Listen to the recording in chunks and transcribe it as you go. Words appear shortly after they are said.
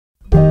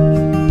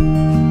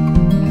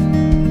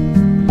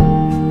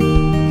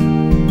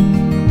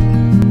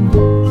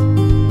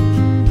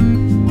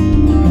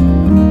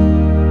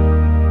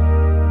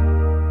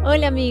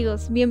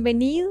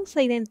bienvenidos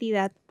a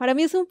Identidad. Para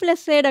mí es un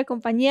placer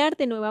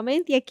acompañarte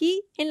nuevamente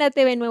aquí en la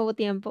TV Nuevo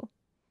Tiempo.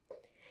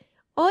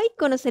 Hoy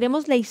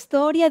conoceremos la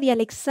historia de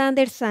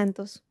Alexander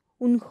Santos,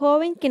 un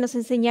joven que nos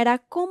enseñará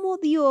cómo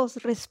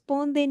Dios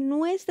responde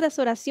nuestras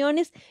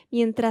oraciones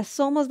mientras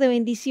somos de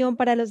bendición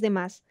para los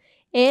demás.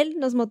 Él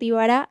nos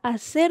motivará a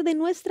hacer de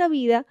nuestra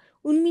vida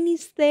un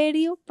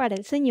ministerio para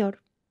el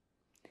Señor.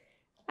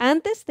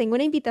 Antes, tengo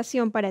una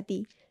invitación para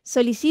ti.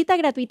 Solicita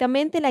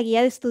gratuitamente la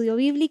guía de estudio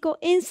bíblico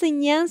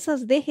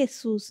Enseñanzas de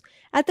Jesús.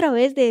 A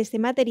través de este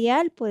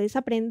material puedes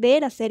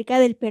aprender acerca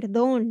del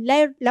perdón,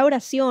 la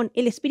oración,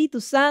 el Espíritu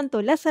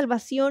Santo, la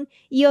salvación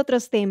y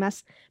otros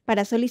temas.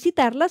 Para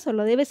solicitarla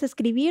solo debes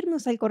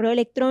escribirnos al correo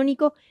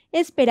electrónico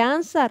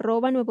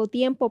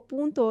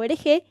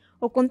esperanza@nuevotiempo.org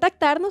o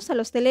contactarnos a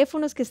los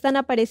teléfonos que están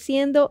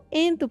apareciendo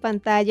en tu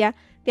pantalla.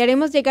 Te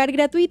haremos llegar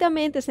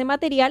gratuitamente ese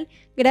material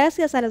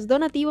gracias a los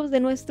donativos de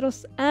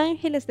nuestros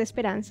ángeles de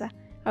esperanza.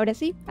 Ahora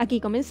sí,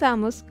 aquí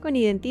comenzamos con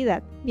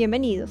Identidad.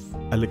 Bienvenidos.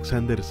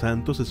 Alexander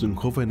Santos es un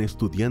joven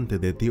estudiante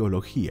de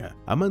teología,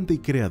 amante y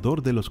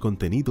creador de los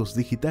contenidos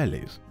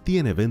digitales.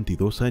 Tiene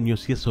 22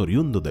 años y es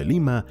oriundo de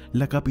Lima,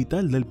 la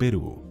capital del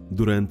Perú.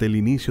 Durante el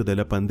inicio de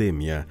la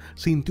pandemia,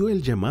 sintió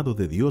el llamado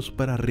de Dios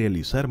para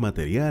realizar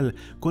material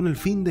con el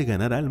fin de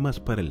ganar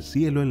almas para el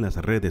cielo en las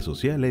redes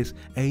sociales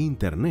e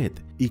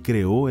internet y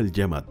creó el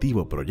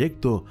llamativo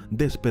proyecto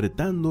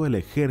Despertando el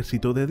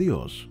Ejército de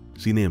Dios.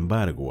 Sin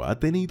embargo, ha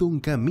tenido un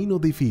camino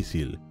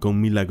difícil,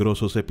 con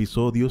milagrosos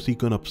episodios y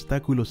con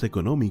obstáculos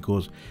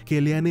económicos que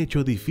le han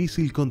hecho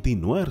difícil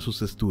continuar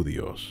sus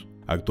estudios.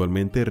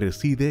 Actualmente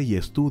reside y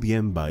estudia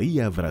en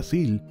Bahía,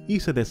 Brasil,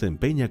 y se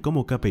desempeña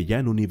como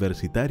capellán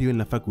universitario en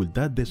la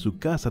facultad de su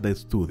casa de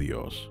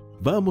estudios.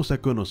 Vamos a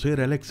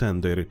conocer a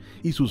Alexander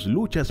y sus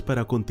luchas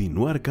para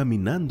continuar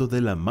caminando de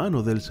la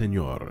mano del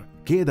Señor.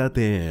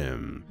 Quédate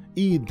en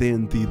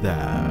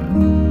Identidad.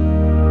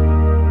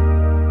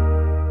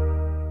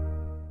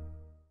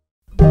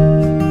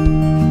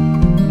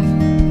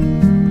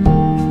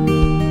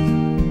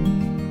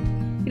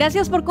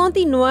 Gracias por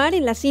continuar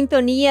en la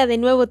sintonía de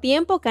Nuevo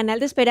Tiempo, Canal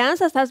de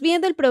Esperanza. Estás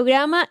viendo el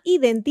programa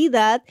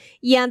Identidad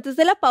y antes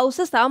de la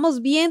pausa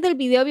estábamos viendo el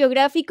video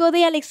biográfico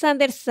de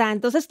Alexander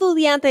Santos,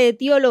 estudiante de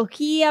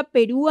teología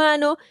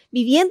peruano,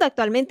 viviendo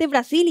actualmente en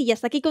Brasil y ya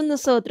está aquí con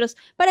nosotros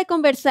para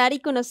conversar y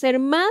conocer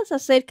más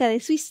acerca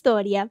de su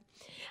historia.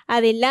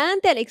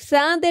 Adelante,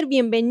 Alexander,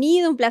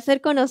 bienvenido, un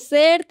placer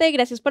conocerte.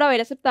 Gracias por haber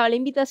aceptado la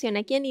invitación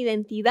aquí en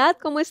Identidad.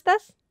 ¿Cómo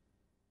estás?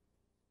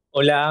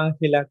 Hola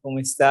Ángela, ¿cómo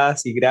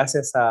estás? Y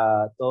gracias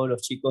a todos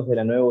los chicos de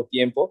la Nuevo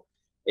Tiempo.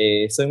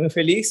 Soy muy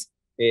feliz,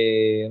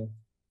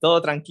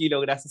 todo tranquilo,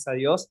 gracias a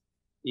Dios,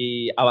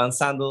 y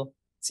avanzando,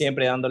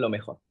 siempre dando lo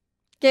mejor.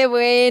 Qué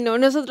bueno,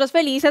 nosotros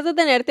felices de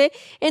tenerte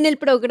en el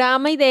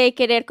programa y de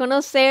querer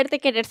conocerte,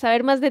 querer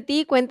saber más de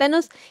ti.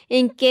 Cuéntanos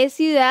en qué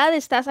ciudad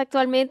estás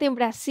actualmente en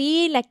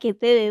Brasil, a qué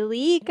te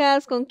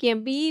dedicas, con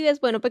quién vives,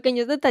 bueno,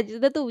 pequeños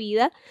detalles de tu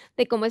vida,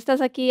 de cómo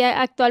estás aquí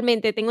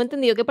actualmente. Tengo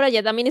entendido que por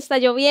allá también está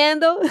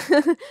lloviendo,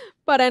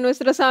 para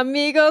nuestros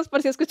amigos,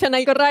 por si escuchan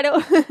algo raro.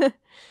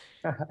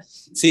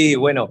 Sí,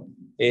 bueno,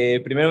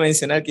 primero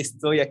mencionar que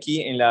estoy aquí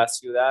en la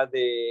ciudad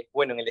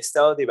en el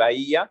estado de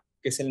Bahía,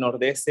 que es el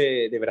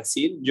nordeste de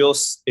Brasil. Yo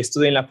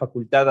estudio en la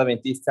Facultad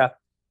Adventista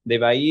de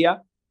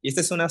Bahía y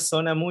esta es una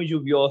zona muy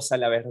lluviosa,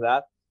 la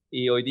verdad,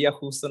 y hoy día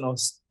justo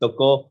nos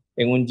tocó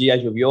en un día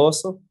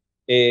lluvioso.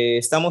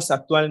 Estamos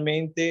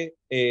actualmente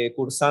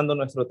cursando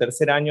nuestro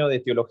tercer año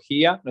de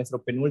teología,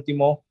 nuestro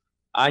penúltimo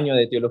año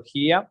de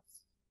teología,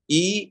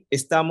 y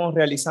estamos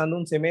realizando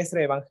un semestre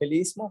de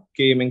evangelismo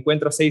que me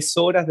encuentro a 6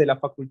 horas de la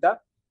facultad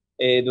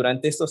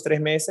durante estos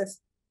 3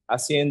 meses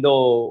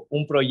haciendo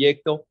un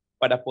proyecto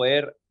para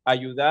poder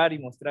ayudar y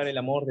mostrar el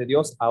amor de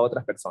Dios a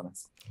otras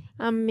personas.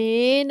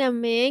 Amén,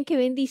 amén, qué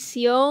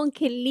bendición,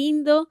 qué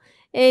lindo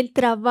el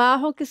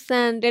trabajo que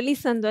están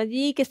realizando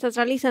allí, que estás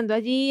realizando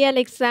allí,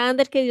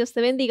 Alexander, que Dios te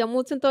bendiga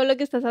mucho en todo lo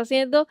que estás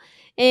haciendo,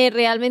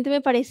 realmente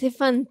me parece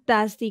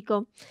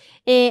fantástico.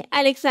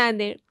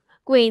 Alexander,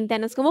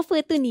 cuéntanos, ¿cómo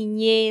fue tu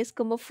niñez?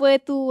 ¿Cómo fue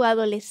tu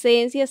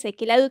adolescencia? Sé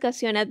que la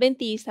educación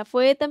adventista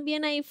fue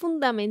también ahí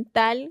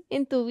fundamental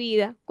en tu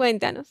vida,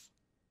 cuéntanos.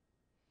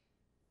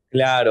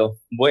 Claro,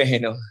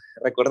 bueno,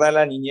 recordar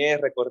la niñez,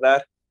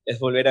 recordar es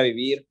volver a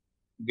vivir.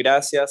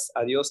 Gracias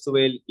a Dios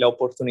tuve la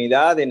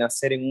oportunidad de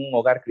nacer en un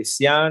hogar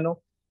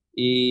cristiano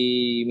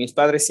y mis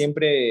padres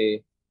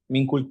siempre me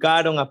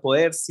inculcaron a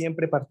poder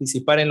siempre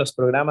participar en los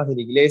programas de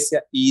la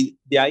iglesia y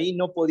de ahí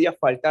no podía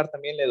faltar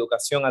también la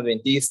educación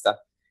adventista.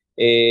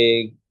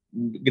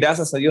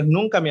 Gracias a Dios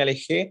nunca me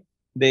alejé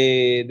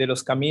de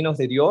los caminos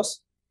de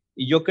Dios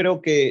y yo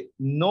creo que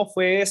no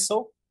fue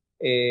eso.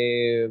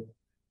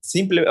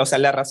 O sea,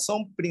 la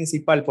razón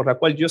principal por la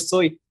cual yo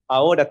estoy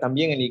ahora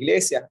también en la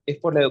iglesia es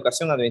por la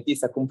educación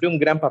adventista. Cumplí un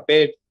gran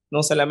papel,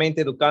 no solamente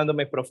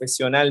educándome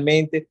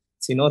profesionalmente,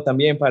 sino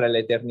también para la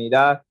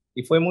eternidad.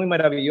 Y fue muy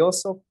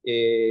maravilloso.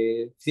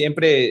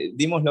 Siempre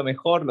dimos lo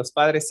mejor, los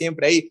padres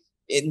siempre ahí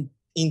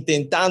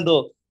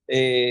intentando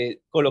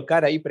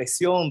colocar ahí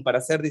presión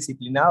para ser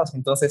disciplinados.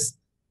 Entonces,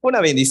 fue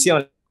una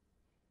bendición.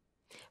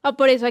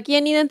 Por eso aquí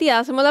en Identidad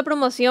hacemos la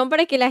promoción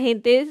para que la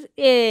gente,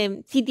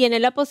 si tiene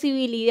la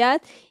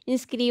posibilidad,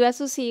 inscriba a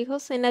sus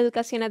hijos en la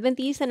educación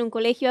adventista, en un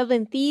colegio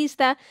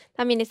adventista.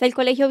 También está el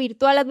colegio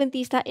virtual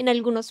adventista en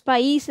algunos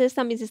países.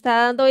 También se está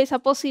dando esa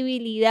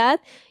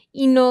posibilidad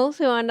y no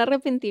se van a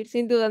arrepentir,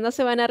 sin duda no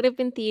se van a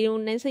arrepentir.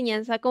 Una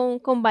enseñanza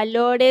con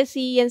valores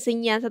y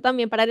enseñanza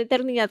también para la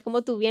eternidad,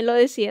 como tú bien lo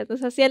decías. ¿No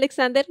es así,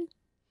 Alexander?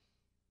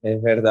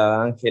 Es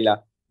verdad,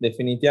 Ángela.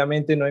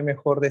 Definitivamente no hay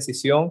mejor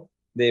decisión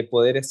de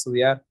poder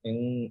estudiar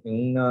en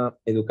una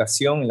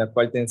educación en la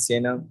cual te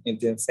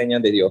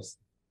enseñan de Dios.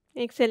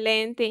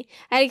 Excelente.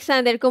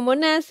 Alexander, ¿cómo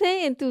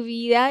nace en tu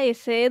vida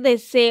ese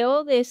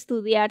deseo de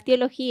estudiar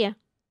teología?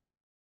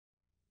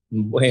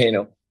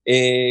 Bueno,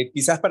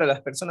 quizás para las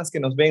personas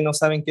que nos ven no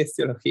saben qué es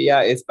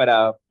teología, es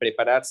para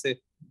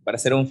prepararse para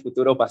ser un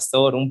futuro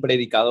pastor, un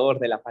predicador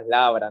de la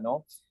palabra,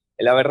 ¿no?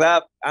 La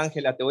verdad,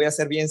 Ángela, te voy a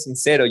ser bien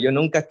sincero, yo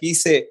nunca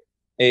quise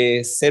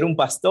ser un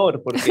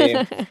pastor porque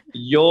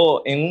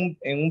yo en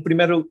un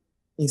primer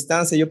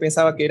instancia yo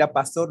pensaba que era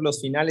pastor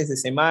los finales de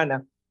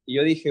semana y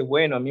yo dije,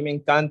 bueno, a mí me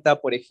encanta,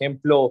 por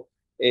ejemplo,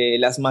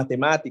 las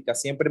matemáticas,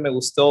 siempre me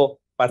gustó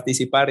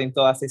participar en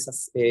todas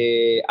esas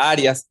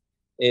áreas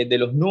de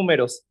los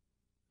números,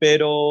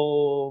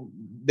 pero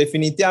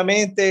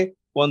definitivamente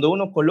cuando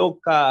uno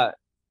coloca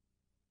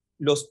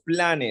los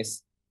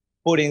planes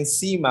por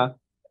encima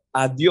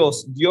a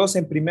Dios, Dios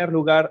en primer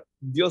lugar,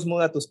 Dios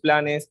muda tus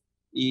planes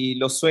y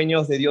los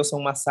sueños de Dios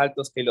son más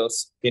altos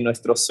que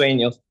nuestros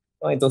sueños,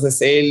 ¿no?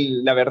 Entonces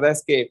él, la verdad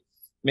es que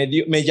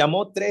me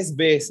llamó 3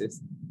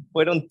 veces,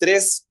 fueron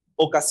 3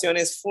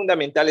 ocasiones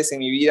fundamentales en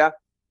mi vida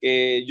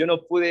que yo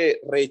no pude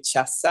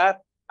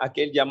rechazar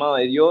aquel llamado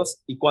de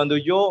Dios y cuando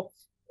yo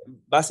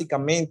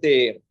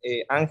básicamente,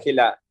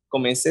 Ángela,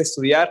 comencé a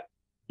estudiar,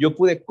 yo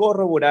pude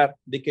corroborar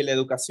de que la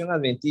educación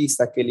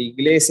adventista, que la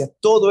iglesia,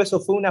 todo eso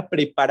fue una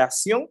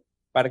preparación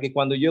para que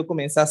cuando yo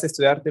comenzase a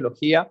estudiar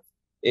teología,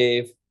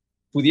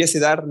 pudiese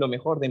dar lo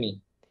mejor de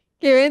mí.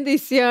 Qué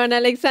bendición,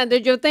 Alexander.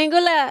 Yo tengo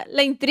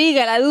la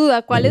intriga, la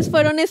duda. ¿Cuáles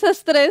fueron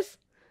esas tres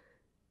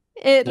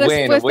Bueno, voy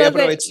a respuestas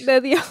aprovechar.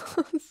 de Dios?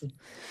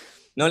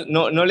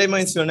 No le he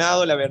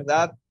mencionado, la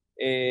verdad,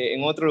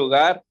 en otro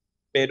lugar,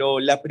 pero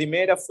la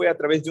primera fue a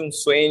través de un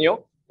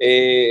sueño.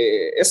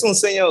 Es un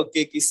sueño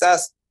que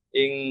quizás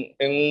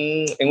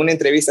en una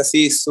entrevista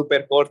así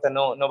súper corta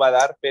no va a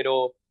dar,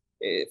 pero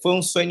fue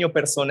un sueño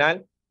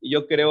personal y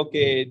yo creo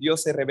que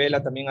Dios se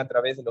revela también a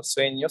través de los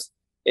sueños.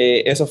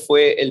 Eso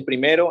fue el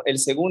primero. El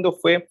segundo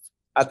fue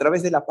a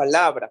través de la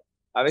palabra.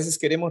 A veces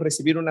queremos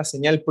recibir una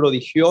señal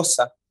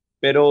prodigiosa,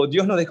 pero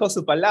Dios nos dejó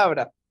su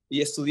palabra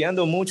y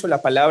estudiando mucho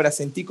la palabra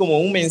sentí como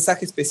un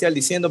mensaje especial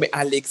diciéndome,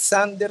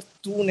 Alexander,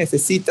 tú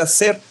necesitas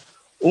ser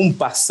un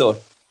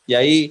pastor. Y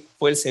ahí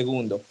fue el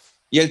segundo.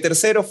 Y el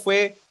tercero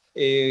fue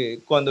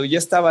cuando yo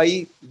estaba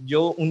ahí,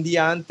 yo un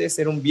día antes,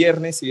 era un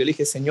viernes, y yo le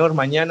dije, Señor,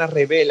 mañana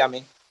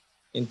revélame.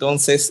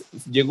 Entonces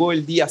llegó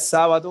el día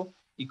sábado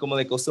y como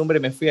de costumbre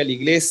me fui a la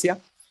iglesia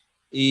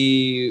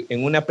y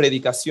en una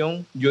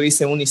predicación yo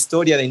hice una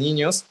historia de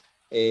niños,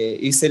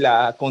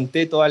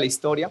 conté toda la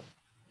historia.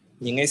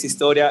 Y en esa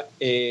historia,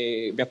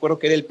 me acuerdo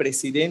que era el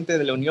presidente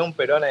de la Unión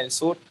Peruana del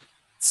Sur,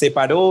 se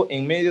paró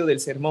en medio del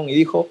sermón y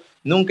dijo,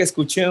 nunca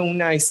escuché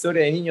una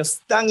historia de niños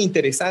tan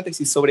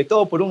interesantes y sobre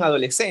todo por un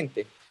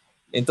adolescente.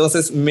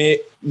 Entonces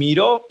me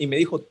miró y me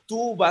dijo,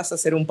 tú vas a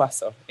ser un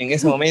pastor. En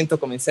ese momento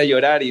comencé a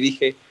llorar y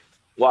dije,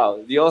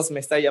 wow, Dios me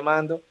está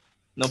llamando,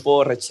 no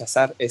puedo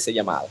rechazar ese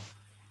llamado.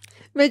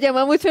 Me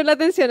llama mucho la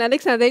atención,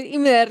 Alexander, y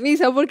me da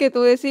risa porque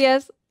tú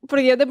decías,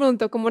 porque yo te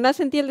pregunto, ¿cómo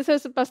nace en ti el deseo de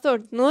ser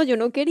pastor? No, yo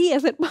no quería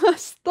ser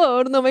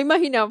pastor, no me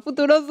imaginaba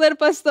futuro ser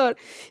pastor.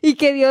 Y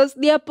que Dios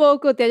de a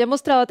poco te haya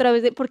mostrado a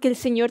través de, porque el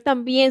Señor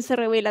también se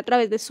revela a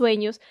través de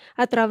sueños,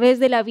 a través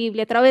de la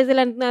Biblia, a través de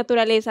la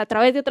naturaleza, a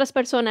través de otras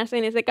personas,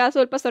 en ese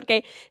caso el pastor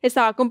que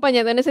estaba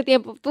acompañando en ese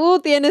tiempo.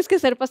 Tú tienes que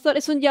ser pastor,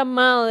 es un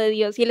llamado de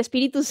Dios y el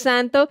Espíritu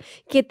Santo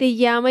que te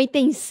llama y te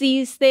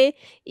insiste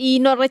y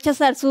no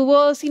rechazar su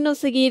voz, sino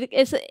seguir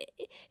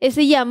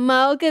ese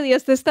llamado que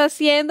Dios te está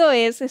haciendo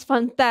es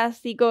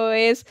fantástico,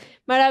 es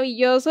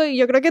maravilloso y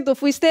yo creo que tú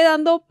fuiste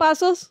dando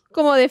pasos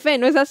como de fe,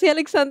 ¿no es así,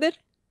 Alexander?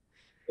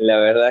 La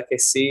verdad que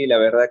sí, la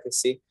verdad que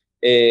sí.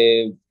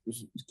 Eh,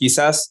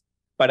 Quizás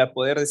para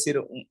poder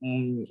decir,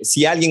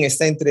 si alguien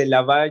está entre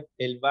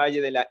el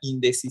valle de la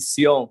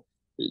indecisión,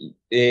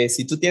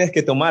 si tú tienes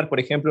que tomar, por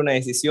ejemplo, una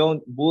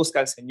decisión, busca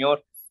al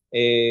Señor.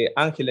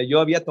 Ángela, yo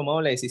había tomado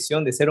la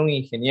decisión de ser un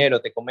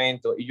ingeniero, te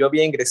comento, y yo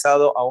había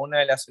ingresado a una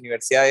de las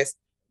universidades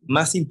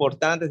más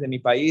importantes de mi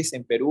país,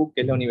 en Perú,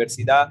 que es la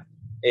Universidad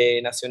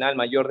Nacional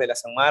Mayor de la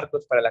San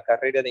Marcos, para la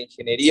carrera de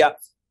Ingeniería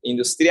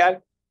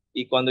Industrial.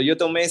 Y cuando yo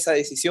tomé esa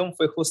decisión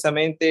fue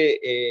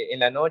justamente en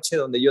la noche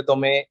donde yo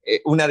tomé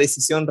una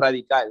decisión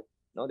radical,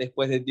 ¿no?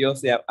 Después de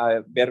Dios de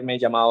haberme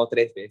llamado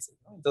 3 veces,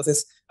 ¿no?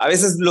 Entonces, a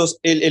veces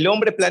el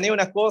hombre planea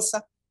una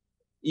cosa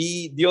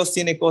y Dios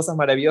tiene cosas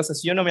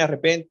maravillosas. Yo no me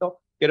arrepiento,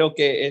 creo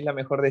que es la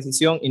mejor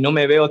decisión y no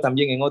me veo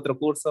también en otro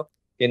curso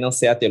que no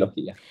sea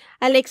teología.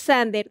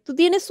 Alexander, tú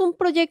tienes un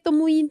proyecto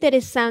muy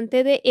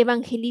interesante de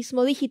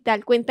evangelismo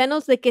digital.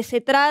 Cuéntanos de qué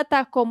se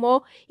trata,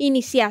 cómo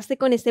iniciaste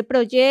con este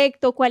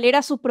proyecto, cuál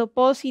era su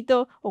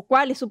propósito o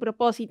cuál es su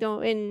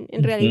propósito en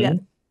realidad.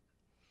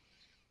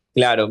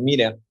 Claro,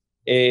 mira,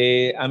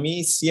 a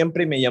mí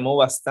siempre me llamó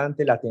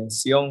bastante la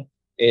atención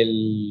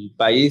el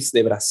país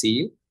de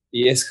Brasil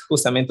y es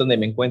justamente donde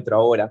me encuentro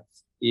ahora.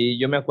 Y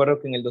yo me acuerdo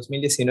que en el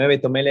 2019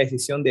 tomé la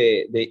decisión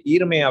de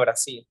irme a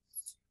Brasil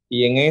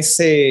y en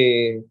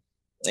ese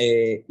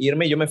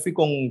irme yo me fui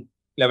con,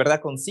 la verdad,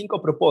 con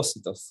 5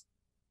 propósitos.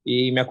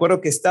 Y me acuerdo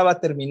que estaba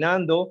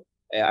terminando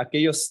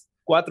aquellos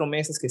 4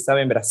 meses que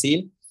estaba en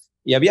Brasil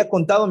y había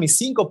contado mis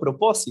 5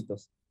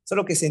 propósitos,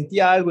 solo que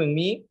sentía algo en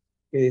mí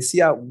que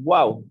decía,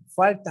 wow,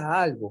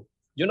 falta algo.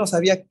 Yo no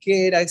sabía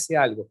qué era ese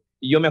algo.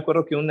 Y yo me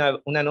acuerdo que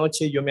una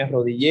noche yo me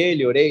arrodillé,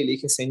 le oré y le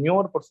dije,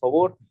 Señor, por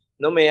favor,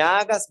 no me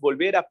hagas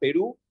volver a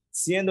Perú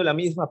siendo la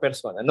misma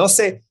persona. No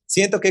sé,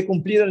 siento que he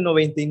cumplido el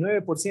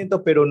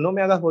 99%, pero no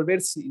me hagas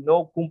volver si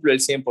no cumplo el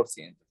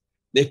 100%.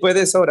 Después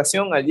de esa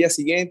oración, al día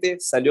siguiente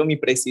salió mi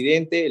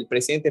presidente, el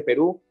presidente de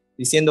Perú,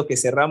 diciendo que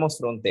cerramos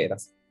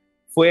fronteras.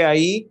 Fue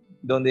ahí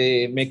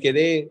donde me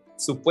quedé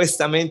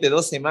supuestamente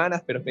 2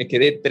 semanas, pero me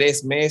quedé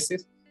 3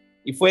 meses.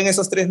 Y fue en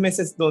esos 3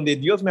 meses donde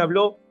Dios me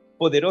habló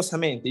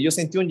poderosamente. Yo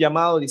sentí un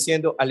llamado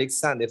diciendo,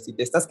 Alexander, si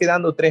te estás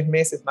quedando 3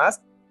 meses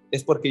más,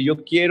 es porque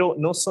yo quiero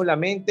no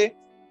solamente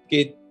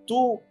que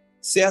tú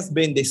seas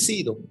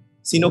bendecido,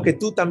 sino que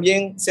tú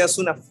también seas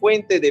una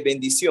fuente de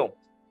bendición.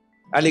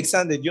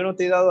 Alexander, yo no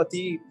te he dado a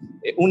ti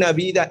una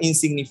vida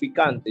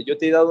insignificante, yo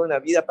te he dado una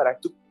vida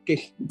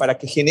para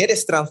que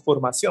generes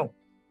transformación.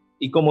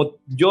 Y como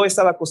yo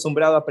estaba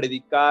acostumbrado a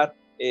predicar,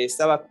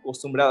 estaba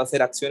acostumbrado a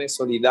hacer acciones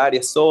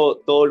solidarias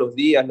todos los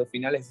días, los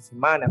finales de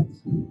semana,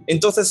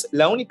 entonces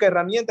la única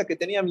herramienta que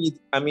tenía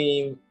a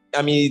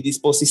mi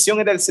disposición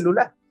era el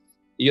celular.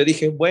 Y yo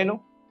dije,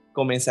 bueno,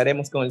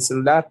 comenzaremos con el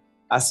celular.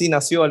 Así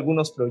nació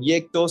algunos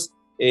proyectos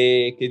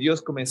que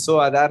Dios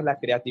comenzó a dar la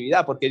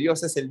creatividad, porque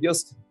Dios es el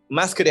Dios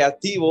más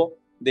creativo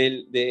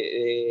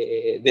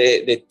de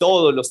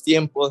todos los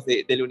tiempos,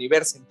 del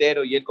universo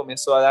entero, y Él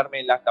comenzó a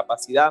darme la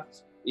capacidad.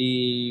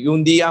 Y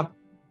un día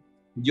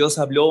Dios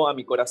habló a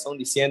mi corazón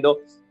diciendo,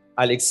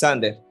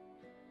 Alexander,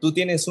 tú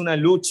tienes una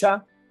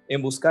lucha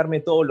en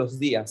buscarme todos los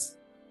días.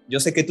 Yo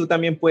sé que tú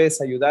también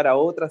puedes ayudar a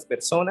otras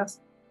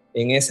personas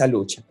en esa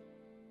lucha.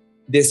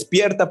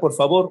 Despierta, por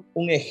favor,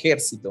 un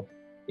ejército.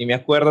 Y me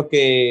acuerdo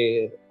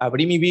que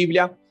abrí mi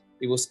Biblia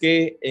y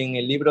busqué en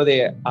el libro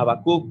de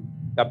Habacuc,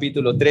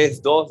 capítulo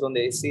 3, 2,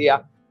 donde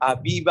decía,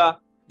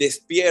 aviva,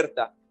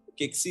 despierta,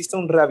 que exista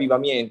un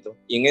reavivamiento.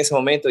 Y en ese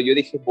momento yo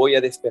dije, voy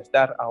a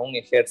despertar a un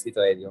ejército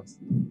de Dios.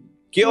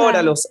 ¿Qué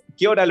hora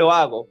lo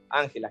hago,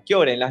 Ángela? ¿Qué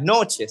hora? En las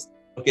noches.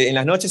 Porque en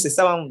las noches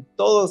estaban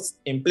todos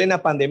en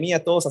plena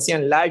pandemia, todos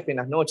hacían live en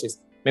las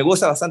noches. Me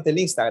gusta bastante el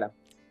Instagram.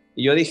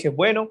 Y yo dije,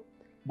 bueno,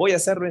 voy a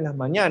hacerlo en las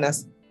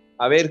mañanas,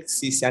 a ver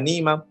si se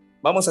anima.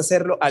 Vamos a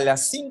hacerlo a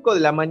las 5 de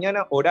la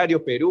mañana,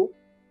 horario Perú,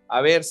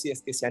 a ver si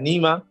es que se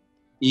anima.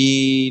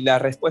 Y la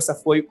respuesta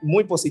fue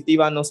muy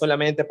positiva, no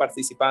solamente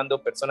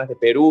participando personas de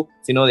Perú,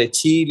 sino de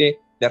Chile,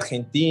 de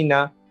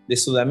Argentina, de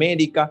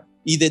Sudamérica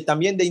y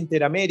también de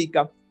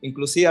Interamérica.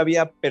 Inclusive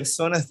había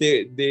personas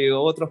de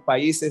otros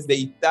países, de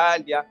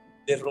Italia,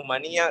 de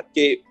Rumanía,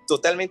 que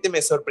totalmente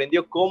me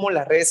sorprendió cómo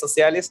las redes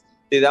sociales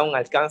te dan un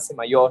alcance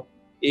mayor.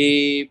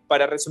 Y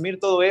para resumir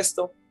todo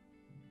esto,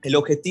 el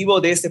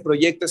objetivo de este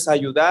proyecto es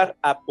ayudar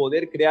a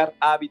poder crear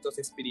hábitos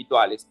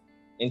espirituales.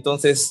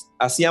 Entonces,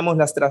 hacíamos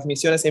las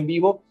transmisiones en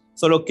vivo,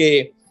 solo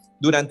que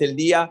durante el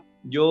día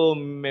yo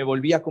me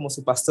volvía como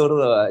su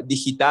pastor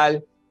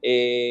digital,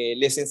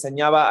 les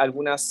enseñaba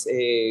algunas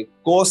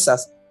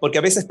cosas, porque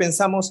a veces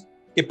pensamos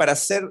que para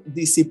ser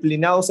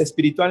disciplinados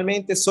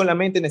espiritualmente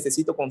solamente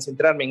necesito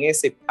concentrarme en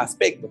ese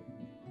aspecto,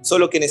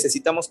 solo que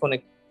necesitamos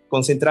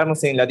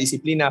concentrarnos en la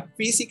disciplina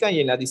física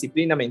y en la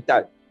disciplina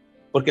mental,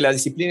 porque la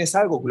disciplina es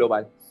algo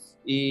global.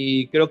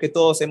 Y creo que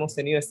todos hemos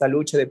tenido esta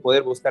lucha de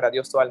poder buscar a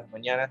Dios todas las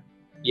mañanas,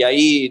 y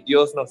ahí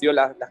Dios nos dio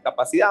la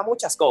capacidad a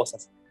muchas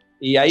cosas.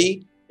 Y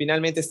ahí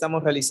finalmente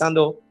estamos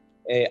realizando,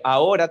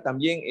 ahora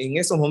también en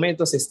estos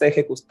momentos se está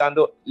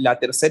ejecutando la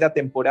 3ª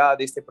temporada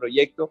de este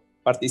proyecto,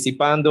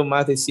 participando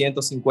más de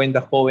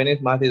 150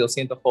 jóvenes, más de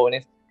 200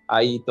 jóvenes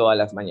ahí todas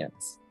las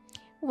mañanas.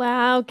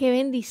 ¡Wow! ¡Qué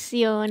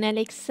bendición,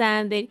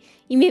 Alexander!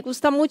 Y me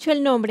gusta mucho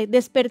el nombre,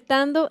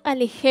 Despertando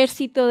al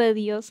Ejército de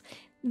Dios,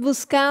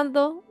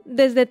 buscando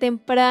desde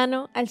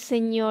temprano al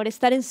Señor,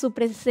 estar en su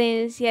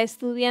presencia,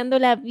 estudiando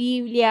la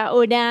Biblia,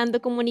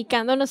 orando,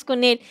 comunicándonos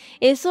con Él.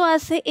 Eso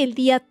hace el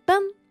día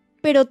tan,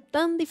 pero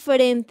tan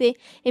diferente.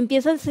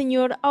 Empieza el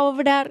Señor a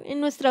obrar en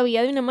nuestra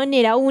vida de una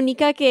manera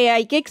única que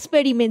hay que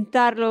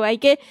experimentarlo, hay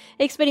que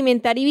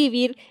experimentar y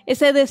vivir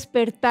ese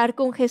despertar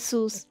con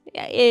Jesús.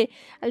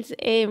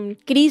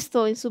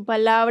 Cristo en su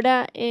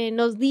palabra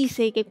nos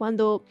dice que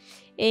cuando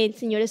el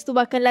Señor estuvo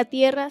acá en la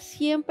tierra,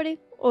 siempre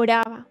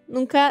oraba.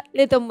 Nunca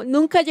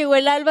llegó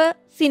el alba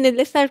sin él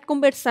estar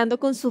conversando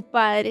con su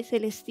Padre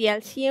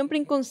Celestial, siempre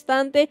en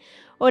constante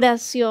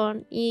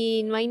oración.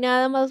 Y no hay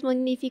nada más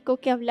magnífico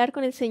que hablar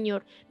con el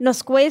Señor.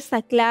 Nos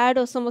cuesta,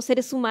 claro, somos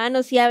seres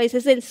humanos y a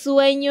veces el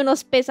sueño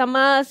nos pesa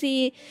más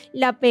y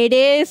la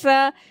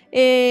pereza,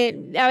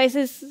 a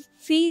veces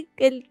sí,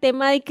 el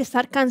tema de que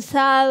estar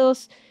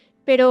cansados.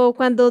 Pero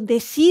cuando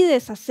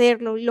decides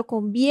hacerlo y lo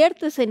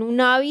conviertes en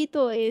un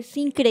hábito, es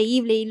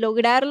increíble, y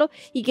lograrlo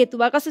y que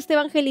tú hagas este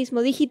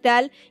evangelismo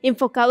digital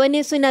enfocado en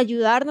eso, en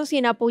ayudarnos y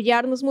en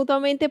apoyarnos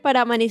mutuamente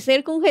para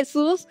amanecer con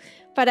Jesús,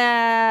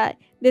 para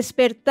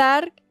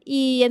despertar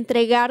y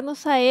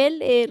entregarnos a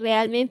Él,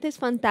 realmente es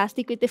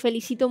fantástico y te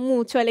felicito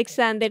mucho,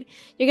 Alexander.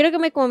 Yo quiero que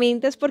me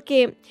comentes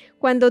porque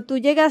cuando tú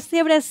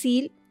llegaste a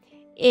Brasil,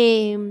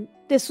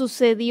 te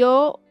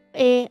sucedió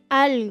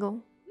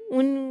algo,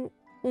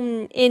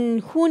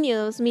 en junio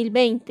de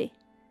 2020.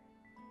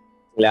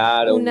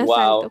 Claro, Un wow.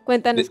 asalto.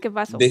 Cuéntanos qué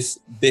pasó.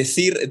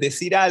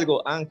 Decir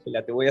algo,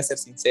 Ángela, te voy a ser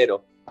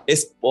sincero,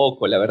 es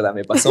poco, la verdad,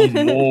 me pasó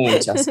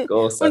muchas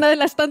cosas. Una de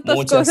las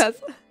tantas cosas.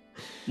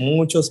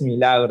 Muchos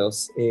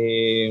milagros.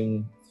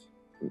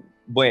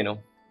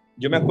 Bueno,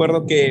 yo me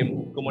acuerdo que,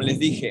 como les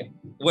dije,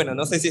 bueno,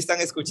 no sé si están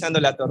escuchando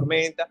la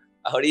tormenta,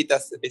 ahorita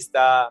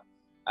está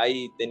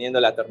ahí teniendo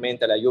la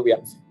tormenta, la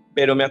lluvia,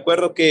 pero me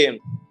acuerdo que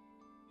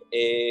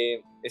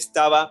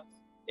estaba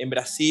en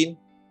Brasil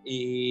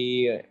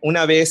y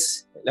una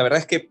vez, la verdad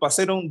es que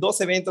pasaron dos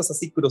eventos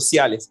así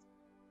cruciales.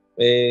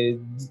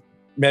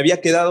 Me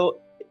había quedado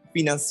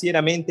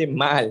financieramente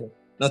mal,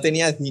 no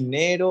tenía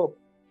dinero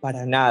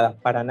para nada,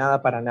 para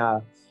nada, para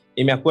nada.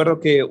 Y me acuerdo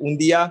que un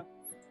día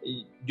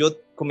yo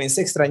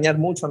comencé a extrañar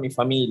mucho a mi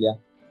familia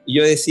y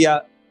yo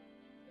decía,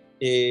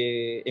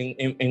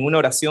 en una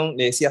oración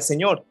le decía: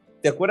 Señor,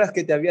 ¿te acuerdas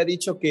que te había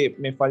dicho que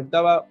me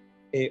faltaba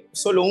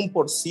solo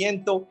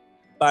 1%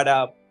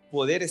 para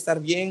poder estar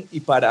bien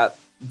y para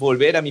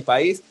volver a mi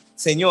país?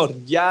 Señor,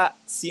 ya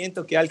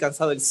siento que he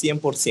alcanzado el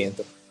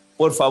 100%.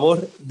 Por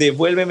favor,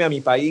 devuélveme a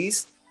mi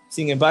país.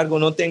 Sin embargo,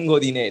 no tengo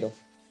dinero.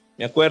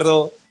 Me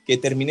acuerdo que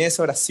terminé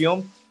esa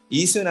oración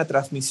y hice una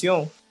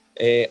transmisión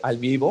al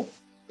vivo.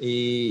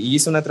 Y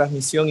hice una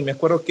transmisión y me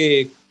acuerdo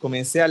que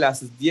comencé a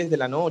las 10 de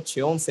la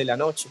noche, 11 de la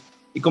noche,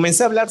 y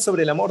comencé a hablar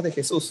sobre el amor de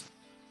Jesús.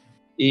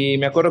 Y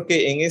me acuerdo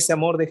que en ese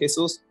amor de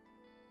Jesús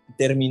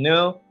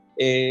terminó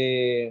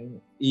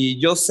y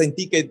yo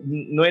sentí que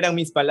no eran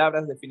mis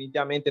palabras,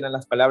 definitivamente eran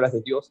las palabras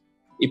de Dios.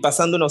 Y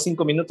pasando unos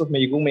 5 minutos me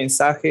llegó un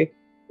mensaje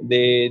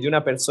de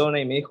una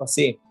persona y me dijo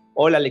así: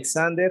 hola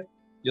Alexander,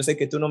 yo sé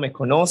que tú no me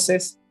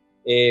conoces,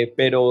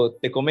 pero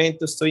te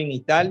comento, estoy en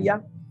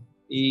Italia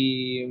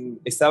y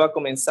estaba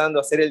comenzando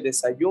a hacer el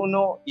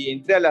desayuno y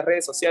entré a las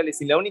redes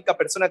sociales y la única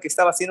persona que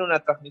estaba haciendo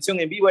una transmisión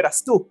en vivo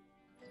eras tú.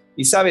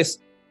 Y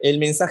sabes, el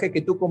mensaje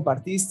que tú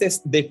compartiste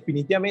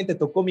definitivamente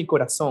tocó mi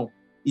corazón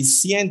y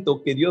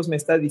siento que Dios me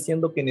está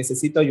diciendo que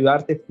necesito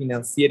ayudarte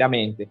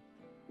financieramente.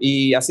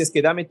 Y así es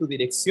que dame tu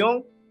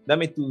dirección,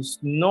 dame tu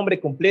nombre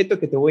completo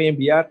que te voy a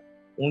enviar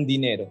un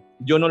dinero.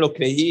 Yo no lo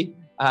creí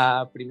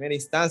a primera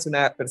instancia,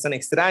 una persona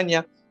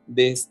extraña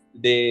de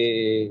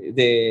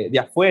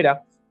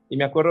afuera. Y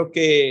me acuerdo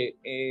que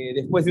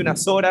después de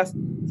unas horas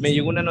me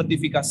llegó una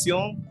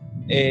notificación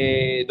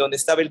donde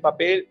estaba el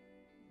papel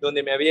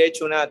donde me había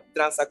hecho una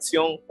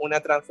transacción,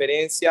 una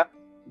transferencia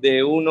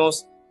de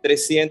unos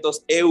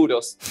 300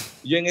 euros.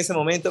 Yo en ese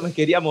momento me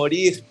quería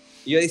morir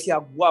y yo decía: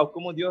 wow,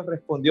 cómo Dios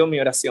respondió mi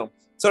oración.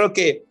 Solo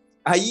que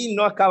ahí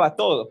no acaba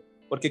todo,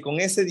 porque con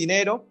ese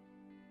dinero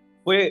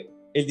fue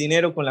el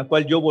dinero con el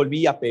cual yo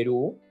volví a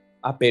Perú.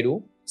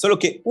 Solo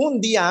que un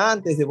día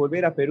antes de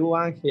volver a Perú,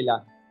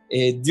 Ángela,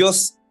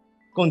 Dios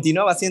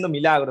continuaba haciendo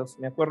milagros.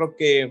 Me acuerdo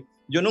que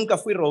yo nunca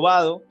fui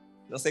robado.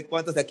 No sé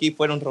cuántos de aquí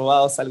fueron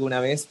robados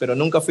alguna vez, pero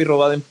nunca fui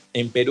robado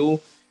en Perú.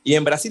 Y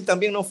en Brasil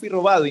también no fui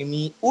robado. Y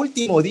mi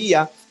último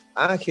día,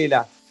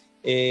 Ángela,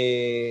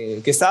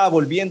 que estaba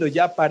volviendo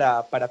ya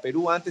para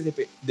Perú antes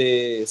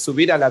de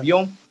subir al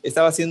avión,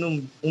 estaba haciendo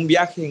un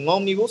viaje en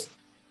ómnibus.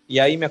 Y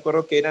ahí me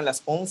acuerdo que eran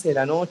las 11 de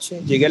la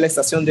noche. Llegué a la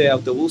estación de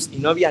autobús y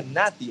no había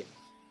nadie.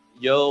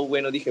 Yo,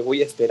 bueno, dije,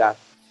 voy a esperar.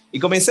 Y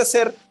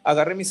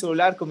agarré mi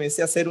celular,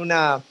 comencé a hacer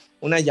una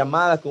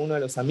llamada con uno de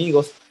los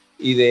amigos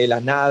y de la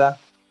nada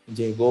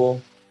llegó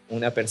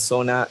una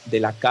persona de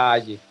la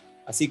calle,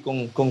 así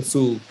con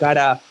su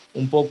cara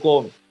un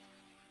poco,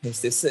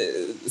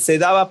 se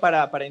daba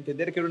para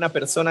entender que era una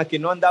persona que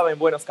no andaba en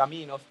buenos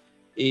caminos.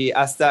 Y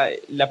hasta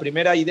la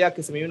primera idea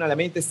que se me vino a la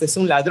mente: este es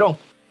un ladrón.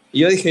 Y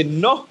yo dije: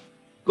 no,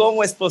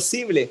 ¿cómo es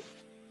posible?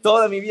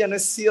 Toda mi vida no he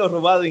sido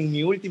robado y en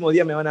mi último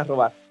día me van a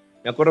robar.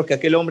 Me acuerdo que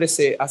aquel hombre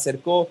se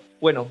acercó,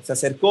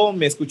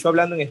 me escuchó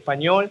hablando en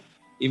español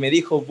y me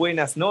dijo: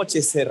 buenas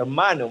noches,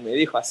 hermano, me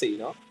dijo así,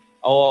 ¿no?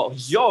 O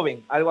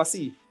joven, algo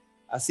así,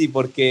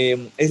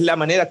 porque es la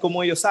manera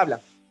como ellos hablan.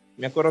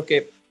 Me acuerdo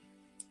que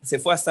se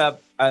fue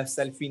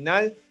hasta el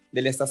final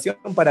de la estación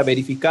para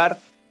verificar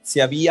si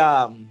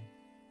había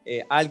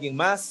alguien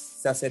más,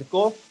 se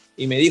acercó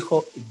y me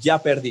dijo: ya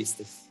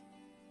perdiste.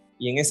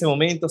 Y en ese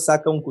momento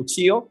saca un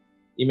cuchillo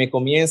y me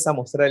comienza a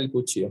mostrar el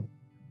cuchillo.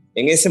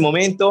 En ese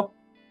momento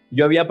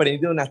yo había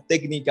aprendido una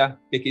técnica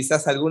que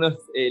quizás a algunos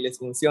les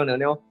funciona,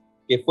 ¿no?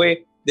 Que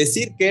fue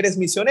decir que eres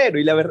misionero,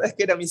 y la verdad es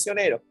que era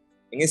misionero.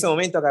 En ese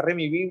momento agarré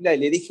mi Biblia y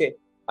le dije,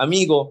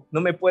 amigo, no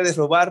me puedes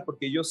robar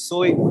porque yo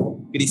soy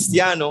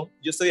cristiano,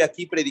 yo estoy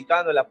aquí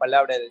predicando la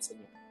palabra del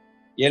Señor.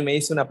 Y él me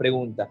hizo una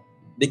pregunta,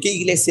 ¿de qué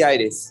iglesia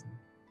eres?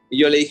 Y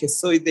yo le dije,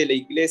 soy de la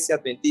iglesia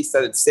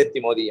adventista del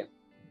séptimo día.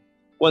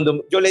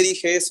 Cuando yo le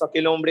dije eso,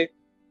 aquel hombre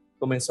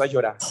comenzó a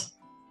llorar.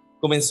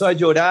 Comenzó a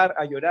llorar,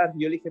 a llorar.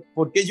 Y yo le dije,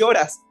 ¿por qué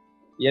lloras?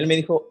 Y él me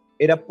dijo,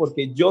 era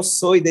porque yo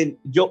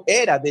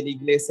era de la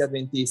iglesia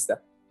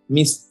adventista.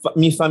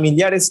 Mis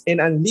familiares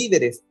eran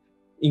líderes.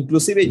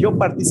 Inclusive yo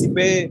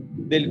participé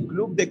del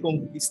club de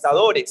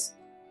conquistadores.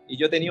 Y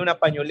yo tenía una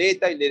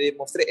pañoleta y le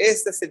demostré,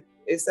 esta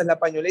es la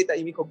pañoleta. Y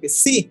me dijo que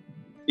sí.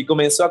 Y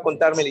comenzó a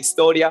contarme la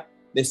historia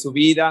de su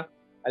vida.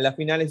 A las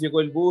finales llegó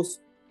el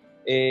bus.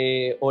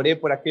 Oré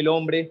por aquel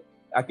hombre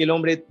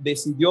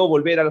decidió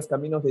volver a los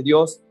caminos de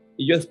Dios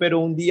y yo espero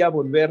un día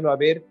volverlo a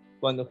ver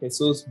cuando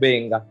Jesús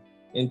venga.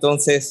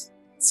 Entonces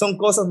son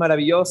cosas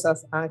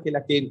maravillosas,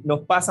 Ángela, que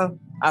nos pasan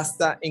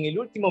hasta en el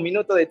último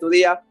minuto de tu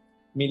día,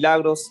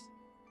 milagros,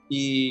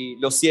 y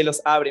los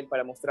cielos abren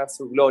para mostrar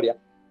su gloria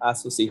a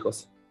sus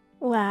hijos.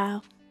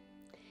 Wow.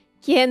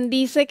 Quien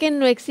dice que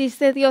no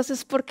existe Dios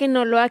es porque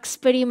no lo ha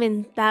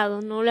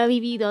experimentado, no lo ha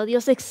vivido.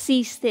 Dios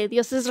existe,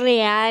 Dios es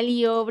real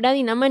y obra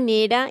de una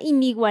manera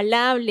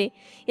inigualable.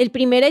 El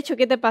primer hecho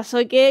que te pasó,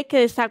 que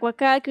destaco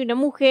acá, que una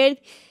mujer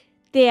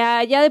te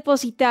haya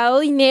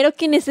depositado dinero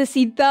que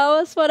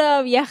necesitabas para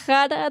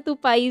viajar a tu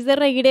país de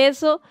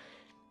regreso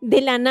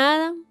de la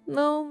nada,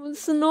 no,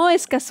 eso no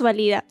es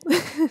casualidad.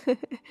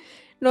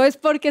 No es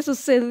porque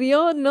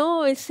sucedió,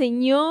 no, el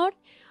Señor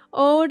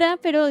obra,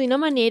 pero de una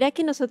manera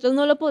que nosotros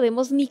no lo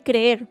podemos ni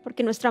creer,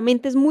 porque nuestra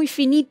mente es muy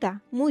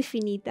finita, muy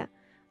finita.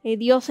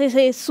 Dios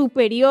es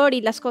superior y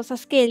las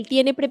cosas que Él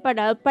tiene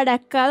preparado para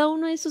cada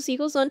uno de sus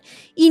hijos son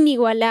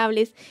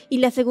inigualables. Y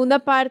la segunda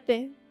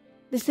parte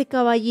de ese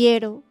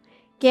caballero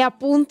que a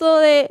punto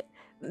de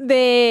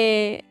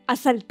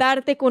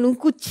asaltarte con un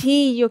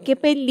cuchillo, qué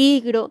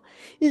peligro.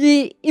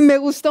 Y me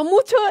gustó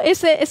mucho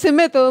ese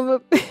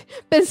método.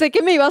 Pensé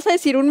que me ibas a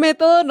decir un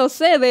método, no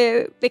sé,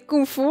 de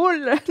Kung Fu,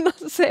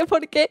 no sé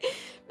por qué,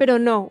 pero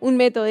no, un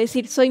método,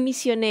 decir soy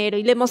misionero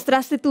y le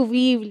mostraste tu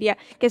Biblia,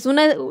 que es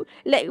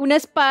una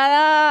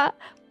espada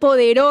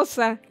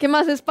poderosa. ¿Qué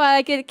más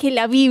espada que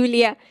la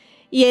Biblia?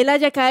 Y él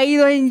haya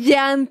caído en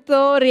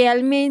llanto,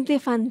 realmente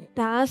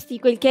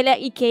fantástico. Y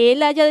que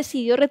él haya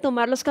decidido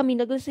retomar los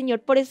caminos del Señor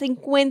por ese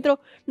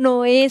encuentro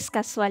no es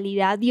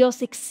casualidad.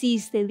 Dios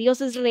existe, Dios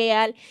es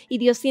real y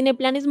Dios tiene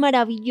planes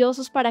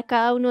maravillosos para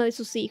cada uno de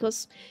sus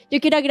hijos. Yo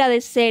quiero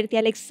agradecerte,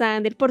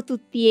 Alexander, por tu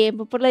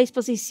tiempo, por la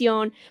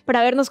disposición, por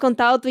habernos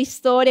contado tu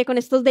historia con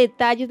estos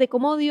detalles de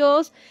cómo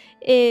Dios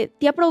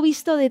te ha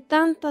provisto de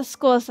tantas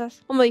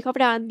cosas. Como dijo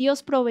Abraham,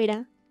 Dios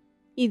proveerá.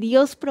 Y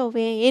Dios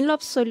provee en lo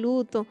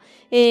absoluto.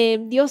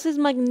 Dios es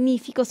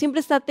magnífico,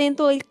 siempre está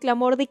atento al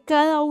clamor de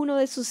cada uno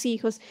de sus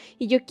hijos.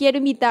 Y yo quiero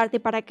invitarte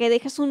para que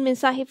dejes un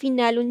mensaje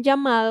final, un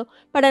llamado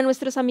para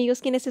nuestros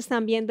amigos quienes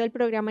están viendo el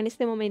programa en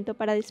este momento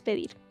para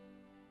despedir.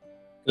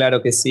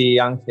 Claro que sí,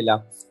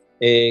 Ángela.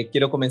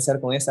 Quiero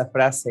comenzar con esa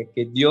frase,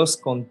 que Dios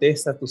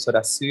contesta tus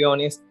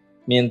oraciones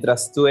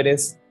mientras tú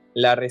eres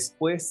la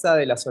respuesta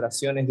de las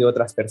oraciones de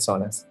otras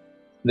personas.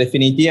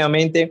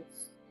 Definitivamente,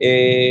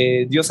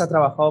 Dios ha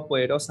trabajado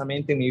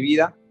poderosamente en mi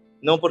vida,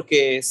 no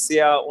porque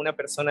sea una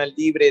persona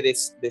libre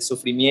de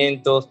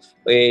sufrimientos,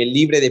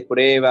 libre de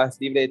pruebas,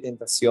 libre de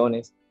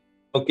tentaciones,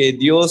 porque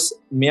Dios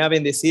me ha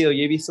bendecido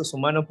y he visto su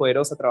mano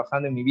poderosa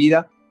trabajando en mi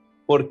vida,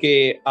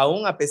 porque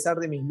aún a pesar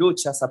de mis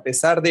luchas, a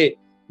pesar de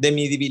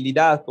mi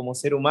debilidad como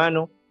ser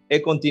humano, he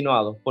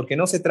continuado, porque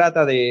no se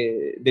trata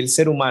del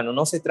ser humano,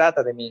 no se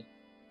trata de mí,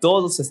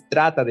 todo se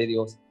trata de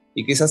Dios.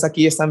 Y quizás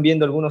aquí están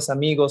viendo algunos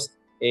amigos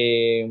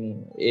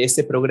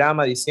este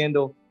programa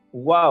diciendo,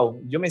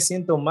 wow, yo me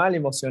siento mal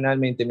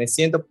emocionalmente,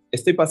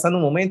 estoy pasando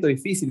un momento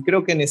difícil,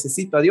 creo que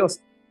necesito a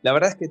Dios. La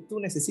verdad es que tú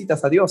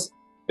necesitas a Dios,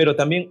 pero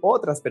también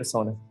otras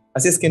personas.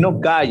 Así es que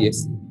no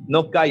calles,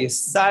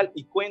 sal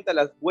y cuenta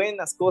las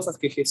buenas cosas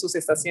que Jesús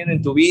está haciendo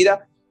en tu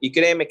vida, y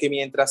créeme que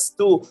mientras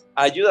tú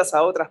ayudas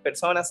a otras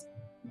personas,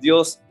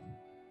 Dios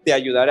te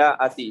ayudará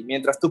a ti.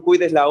 Mientras tú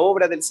cuides la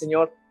obra del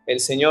Señor, el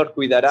Señor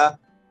cuidará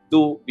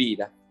tu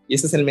vida. Y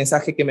ese es el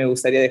mensaje que me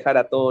gustaría dejar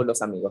a todos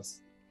los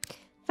amigos.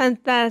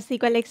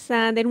 Fantástico,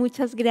 Alexander.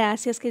 Muchas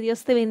gracias. Que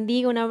Dios te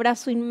bendiga. Un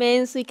abrazo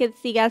inmenso y que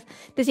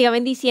te siga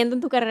bendiciendo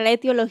en tu carrera de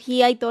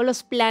teología y todos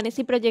los planes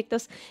y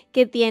proyectos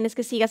que tienes,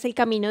 que sigas el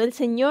camino del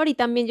Señor. Y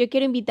también yo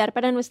quiero invitar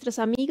para nuestros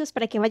amigos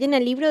para que vayan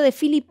al libro de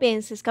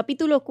Filipenses,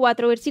 capítulo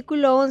 4,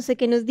 versículo 11,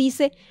 que nos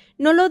dice,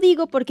 no lo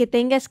digo porque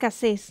tenga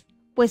escasez,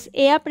 pues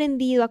he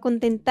aprendido a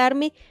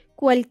contentarme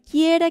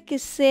cualquiera que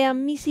sea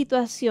mi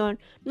situación,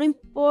 no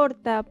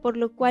importa por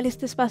lo cual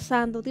estés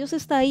pasando, Dios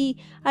está ahí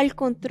al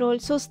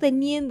control,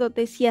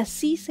 sosteniéndote si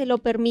así se lo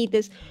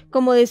permites.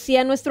 Como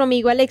decía nuestro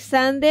amigo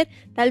Alexander,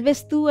 tal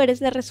vez tú eres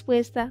la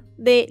respuesta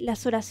de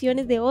las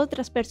oraciones de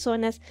otras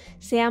personas.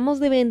 Seamos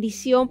de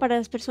bendición para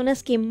las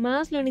personas que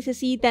más lo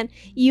necesitan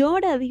y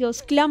ora a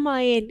Dios, clama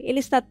a Él. Él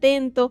está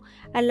atento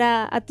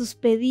a tus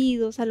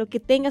pedidos, a lo que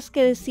tengas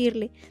que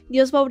decirle.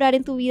 Dios va a obrar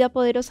en tu vida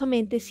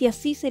poderosamente si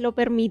así se lo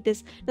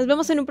permites. Nos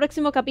vemos en un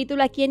próximo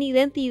capítulo aquí en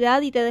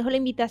Identidad y te dejo la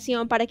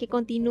invitación para que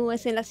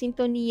continúes en la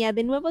sintonía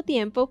de Nuevo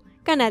Tiempo,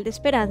 canal de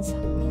esperanza.